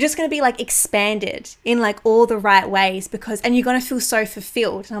you're just going to be like expanded in like all the right ways, and you're going to feel so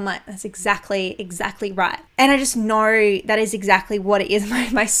fulfilled. And I'm like, that's exactly right. And I just know that is exactly what it is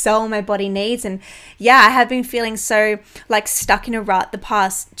my soul, my body needs. And yeah, I have been feeling so like stuck in a rut the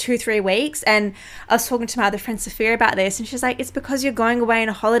past 2-3 weeks. And I was talking to my other friend Sophia about this, and she's like, it's because you're going away on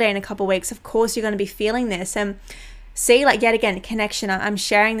a holiday in a couple of weeks. Of course you're going to be feeling this. And see, like, yet again, connection. I'm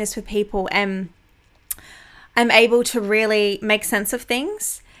sharing this with people, and I'm able to really make sense of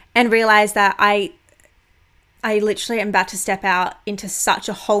things and realize that I literally am about to step out into such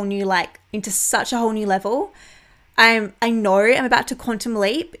a whole new level. I know I'm about to quantum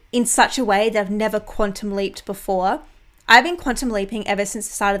leap in such a way that I've never quantum leaped before. I've been quantum leaping ever since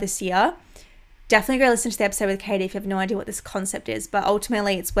the start of this year. Definitely go listen to the episode with Katie if you have no idea what this concept is. But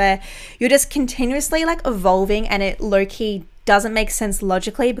ultimately, it's where you're just continuously like evolving, and it low-key doesn't make sense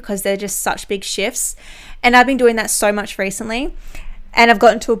logically because they're just such big shifts. And I've been doing that so much recently, and I've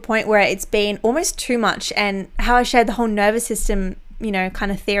gotten to a point where it's been almost too much. And how I shared the whole nervous system,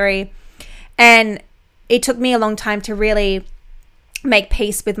 kind of theory, and it took me a long time to really make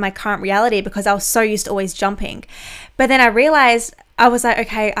peace with my current reality because I was so used to always jumping. But then I realized, I was like,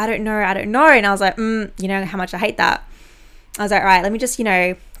 okay, I don't know. And I was like, you know how much I hate that. I was like, all right, let me just,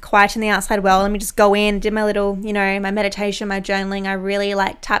 quieten the outside world. Let me just go in, did my little, my meditation, my journaling. I really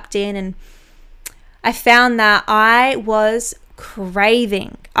like tapped in, and I found that I was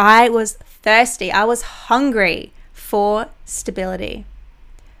craving, I was thirsty, I was hungry for stability,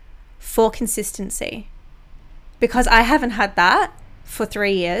 for consistency, because I haven't had that for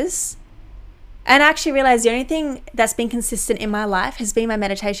 3 years. And I actually realized the only thing that's been consistent in my life has been my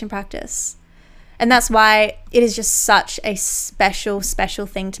meditation practice. And that's why it is just such a special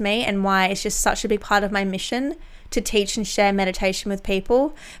thing to me, and why it's just such a big part of my mission to teach and share meditation with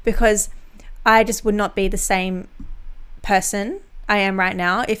people, because I just would not be the same person I am right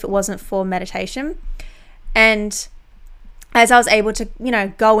now if it wasn't for meditation. And as I was able to,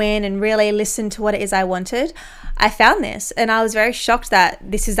 go in and really listen to what it is I wanted, I found this, and I was very shocked that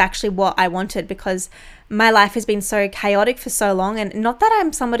this is actually what I wanted, because my life has been so chaotic for so long. And not that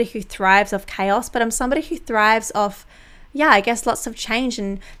I'm somebody who thrives off chaos, but I'm somebody who thrives off, I guess lots of change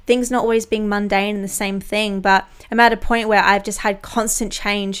and things not always being mundane and the same thing. But I'm at a point where I've just had constant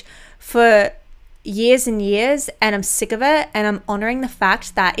change for years and years, and I'm sick of it. And I'm honoring the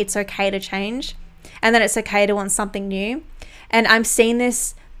fact that it's okay to change and that it's okay to want something new. And I'm seeing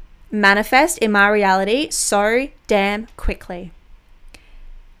this manifest in my reality so damn quickly.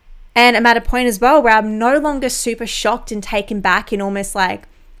 And I'm at a point as well where I'm no longer super shocked and taken back and almost like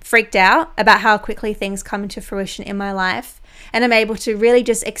freaked out about how quickly things come into fruition in my life. And I'm able to really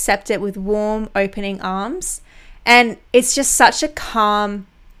just accept it with warm, opening arms. And it's just such a calm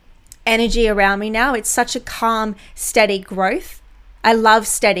energy around me now. It's such a calm, steady growth. I love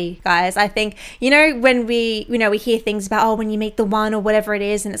steady, guys. I think, when we hear things about, when you meet the one or whatever it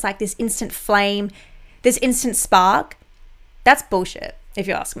is, and it's like this instant flame, this instant spark, that's bullshit. If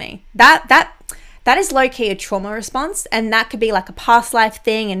you ask me, that is low-key a trauma response, and that could be like a past life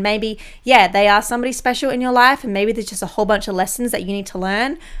thing, and maybe they are somebody special in your life, and maybe there's just a whole bunch of lessons that you need to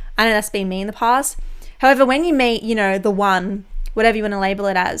learn. I know that's been me in the past. However, when you meet the one, whatever you want to label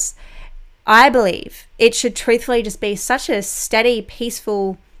it as, I believe it should truthfully just be such a steady,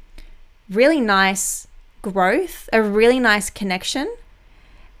 peaceful, really nice growth, a really nice connection,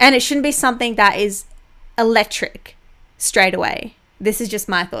 and it shouldn't be something that is electric straight away. This is just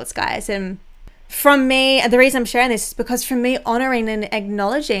my thoughts, guys. And from me, the reason I'm sharing this is because from me honoring and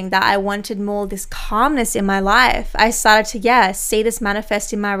acknowledging that I wanted more of this calmness in my life, I started to, see this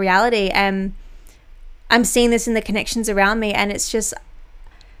manifest in my reality. And I'm seeing this in the connections around me. And it's just,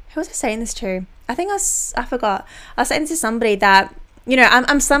 who was I saying this to? I think I forgot. I was saying this to somebody that,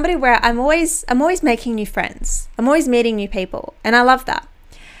 I'm somebody where I'm always making new friends. I'm always meeting new people. And I love that.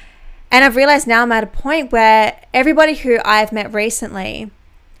 And I've realized now I'm at a point where everybody who I've met recently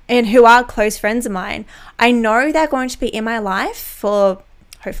and who are close friends of mine, I know they're going to be in my life for,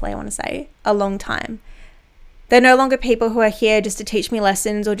 hopefully I want to say, a long time. They're no longer people who are here just to teach me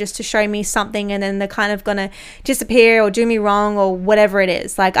lessons or just to show me something and then they're kind of going to disappear or do me wrong or whatever it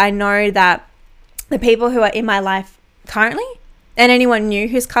is. Like, I know that the people who are in my life currently and anyone new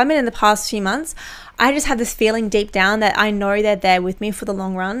who's come in the past few months, I just have this feeling deep down that I know they're there with me for the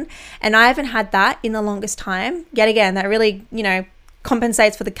long run. And I haven't had that in the longest time. Yet again, that really,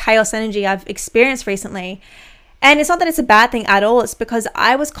 compensates for the chaos energy I've experienced recently. And it's not that it's a bad thing at all. It's because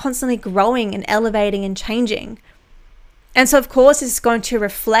I was constantly growing and elevating and changing. And so, of course, it's going to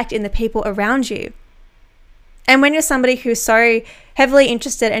reflect in the people around you. And when you're somebody who's so heavily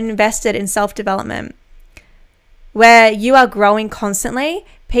interested and invested in self-development, where you are growing constantly,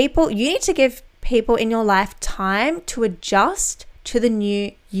 you need to give people in your life time to adjust to the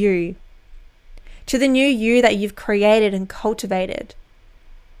new you, that you've created and cultivated,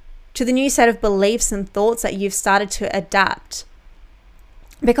 to the new set of beliefs and thoughts that you've started to adapt.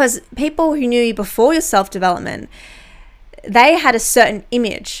 Because people who knew you before your self-development, they had a certain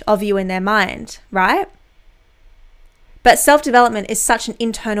image of you in their mind, right? But self-development is such an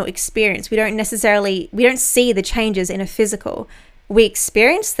internal experience. We don't see the changes in a physical. We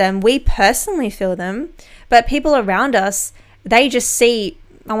experience them, we personally feel them, but people around us, they just see,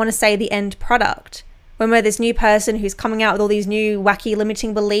 I want to say, the end product. When we're this new person who's coming out with all these new wacky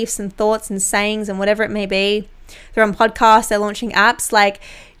limiting beliefs and thoughts and sayings and whatever it may be, they're on podcasts, they're launching apps, like,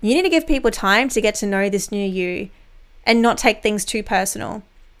 you need to give people time to get to know this new you and not take things too personal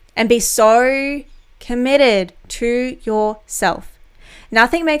and be so committed to yourself.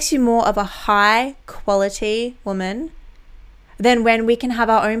 Nothing makes you more of a high quality woman than when we can have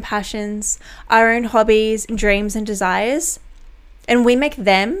our own passions, our own hobbies, dreams and desires, and we make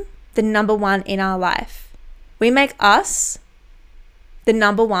them the number one in our life. We make us the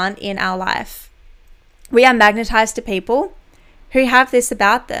number one in our life. We are magnetized to people who have this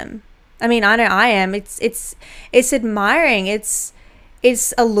about them. I mean, I know I am. It's admiring. It's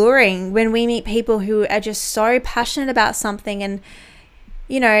alluring when we meet people who are just so passionate about something, and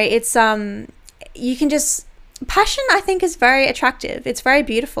it's you can just, passion, I think, is very attractive. It's very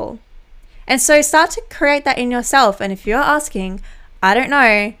beautiful. And so start to create that in yourself. And if you're asking, I don't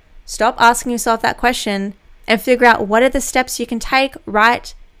know, stop asking yourself that question and figure out what are the steps you can take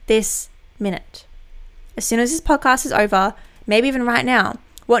right this minute. As soon as this podcast is over, maybe even right now,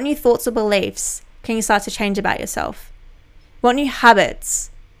 what new thoughts or beliefs can you start to change about yourself? What new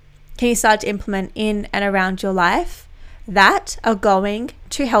habits can you start to implement in and around your life that are going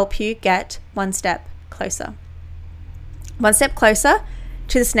to help you get one step closer? One step closer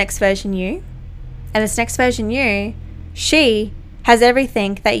to this next version you. And this next version you, she has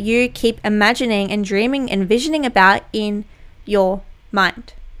everything that you keep imagining and dreaming and visioning about in your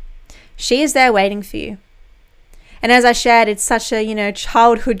mind. She is there waiting for you. And as I shared, it's such a,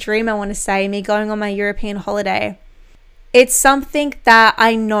 childhood dream, I want to say, me going on my European holiday. It's something that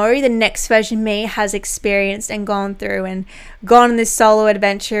I know the next version of me has experienced and gone through and gone on this solo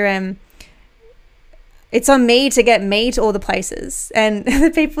adventure, and it's on me to get me to all the places and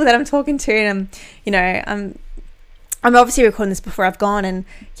the people that I'm talking to. And I'm obviously recording this before I've gone, and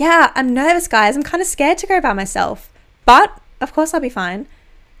yeah, I'm nervous, guys. I'm kind of scared to go by myself, but of course I'll be fine.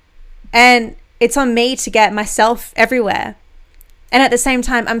 And it's on me to get myself everywhere. And at the same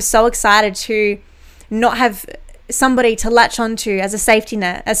time, I'm so excited to not have somebody to latch onto as a safety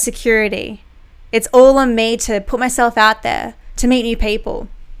net, as security. It's all on me to put myself out there, to meet new people,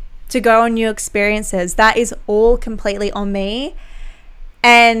 to go on new experiences. That is all completely on me.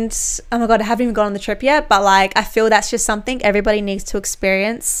 And oh my God, I haven't even gone on the trip yet, but I feel that's just something everybody needs to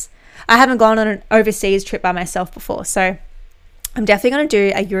experience. I haven't gone on an overseas trip by myself before, so I'm definitely going to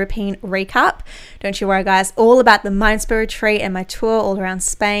do a European recap. Don't you worry, guys. All about the Mindspa retreat and my tour all around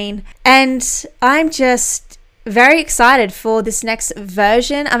Spain. And I'm just very excited for this next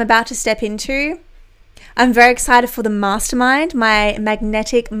version I'm about to step into. I'm very excited for the mastermind, my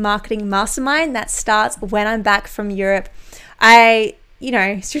magnetic marketing mastermind that starts when I'm back from Europe. I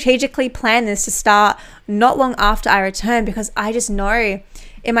strategically plan this to start not long after I return, because I just know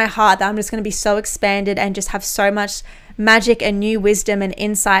in my heart that I'm just going to be so expanded and just have so much magic and new wisdom and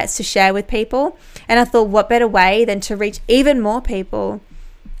insights to share with people. And I thought, what better way than to reach even more people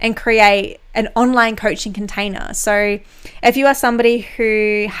and create an online coaching container. So if you are somebody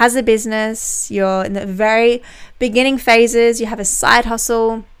who has a business, you're in the very beginning phases, you have a side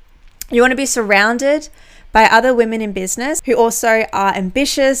hustle, you want to be surrounded by other women in business who also are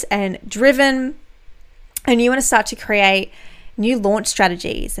ambitious and driven, and you want to start to create new launch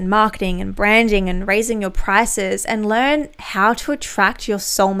strategies and marketing and branding and raising your prices and learn how to attract your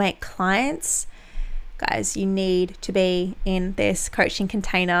soulmate clients, guys, you need to be in this coaching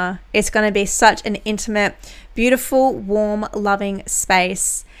container. It's going to be such an intimate, beautiful, warm, loving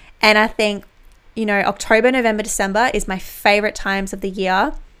space. And I think, October, November, December is my favorite times of the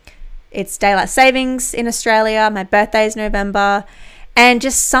year. It's daylight savings in Australia. My birthday is November. And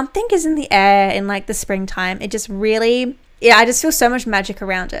just something is in the air in the springtime. It just really, I just feel so much magic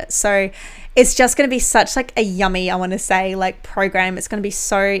around it. So it's just going to be such a yummy, I want to say, program. It's going to be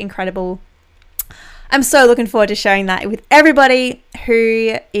so incredible. I'm so looking forward to sharing that with everybody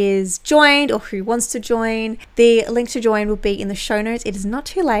who is joined or who wants to join. The link to join will be in the show notes. It is not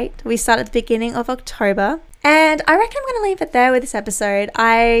too late. We start at the beginning of October. And I reckon I'm going to leave it there with this episode.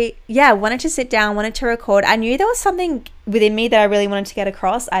 I wanted to sit down, wanted to record. I knew there was something within me that I really wanted to get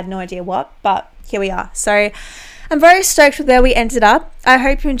across. I had no idea what, but here we are. So I'm very stoked with where we ended up. I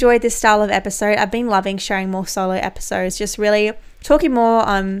hope you enjoyed this style of episode. I've been loving sharing more solo episodes, just really talking more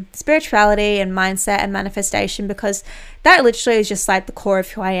on spirituality and mindset and manifestation, because that literally is just the core of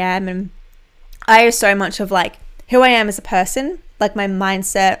who I am. And I owe so much of who I am as a person, my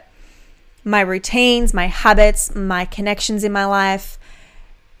mindset, my routines, my habits, my connections in my life,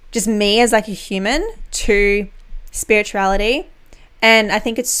 just me as a human, to spirituality. And I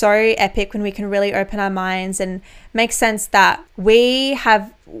think it's so epic when we can really open our minds and make sense that we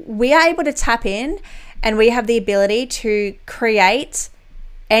are able to tap in, and we have the ability to create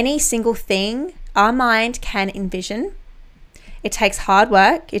any single thing our mind can envision. It takes hard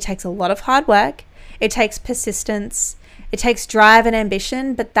work. It takes a lot of hard work. It takes persistence. It takes drive and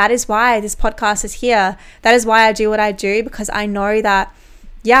ambition. But that is why this podcast is here. That is why I do what I do, because I know that,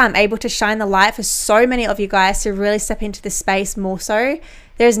 I'm able to shine the light for so many of you guys to really step into this space more so.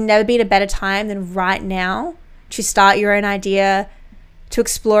 There's never been a better time than right now to start your own idea, to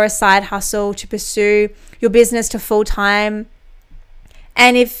explore a side hustle, to pursue your business to full time.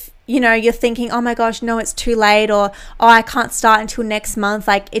 And if you're thinking, oh my gosh, no, it's too late, or I can't start until next month,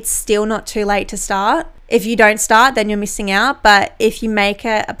 it's still not too late to start. If you don't start, then you're missing out. But if you make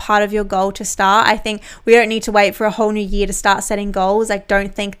it a part of your goal to start, I think we don't need to wait for a whole new year to start setting goals.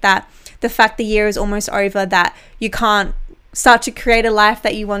 Don't think that the fact the year is almost over that you can't start to create a life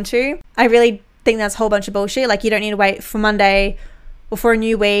that you want to. I really think that's a whole bunch of bullshit. You don't need to wait for Monday or for a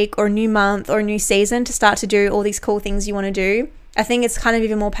new week or a new month or a new season to start to do all these cool things you want to do. I think it's kind of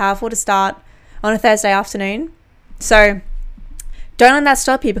even more powerful to start on a Thursday afternoon. So don't let that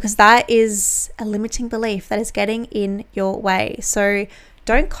stop you, because that is a limiting belief that is getting in your way. So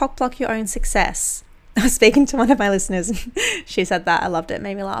don't cockblock your own success. I was speaking to one of my listeners. She said that. I loved it. It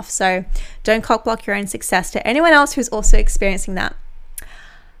made me laugh. So don't cockblock your own success to anyone else who's also experiencing that.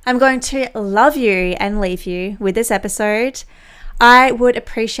 I'm going to love you and leave you with this episode. I would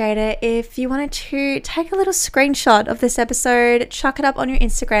appreciate it if you wanted to take a little screenshot of this episode, chuck it up on your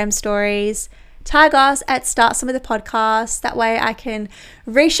Instagram stories, tag us at Start Some of the Podcast. That way I can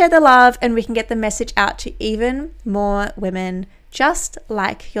reshare the love and we can get the message out to even more women just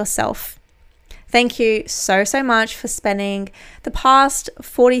like yourself. Thank you so much for spending the past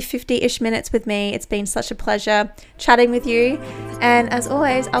 40-50-ish minutes with me. It's been such a pleasure chatting with you. And as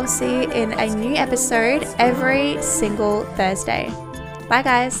always, I'll see you in a new episode every single Thursday. Bye,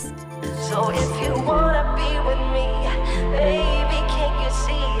 guys. So if you wanna be with me, baby.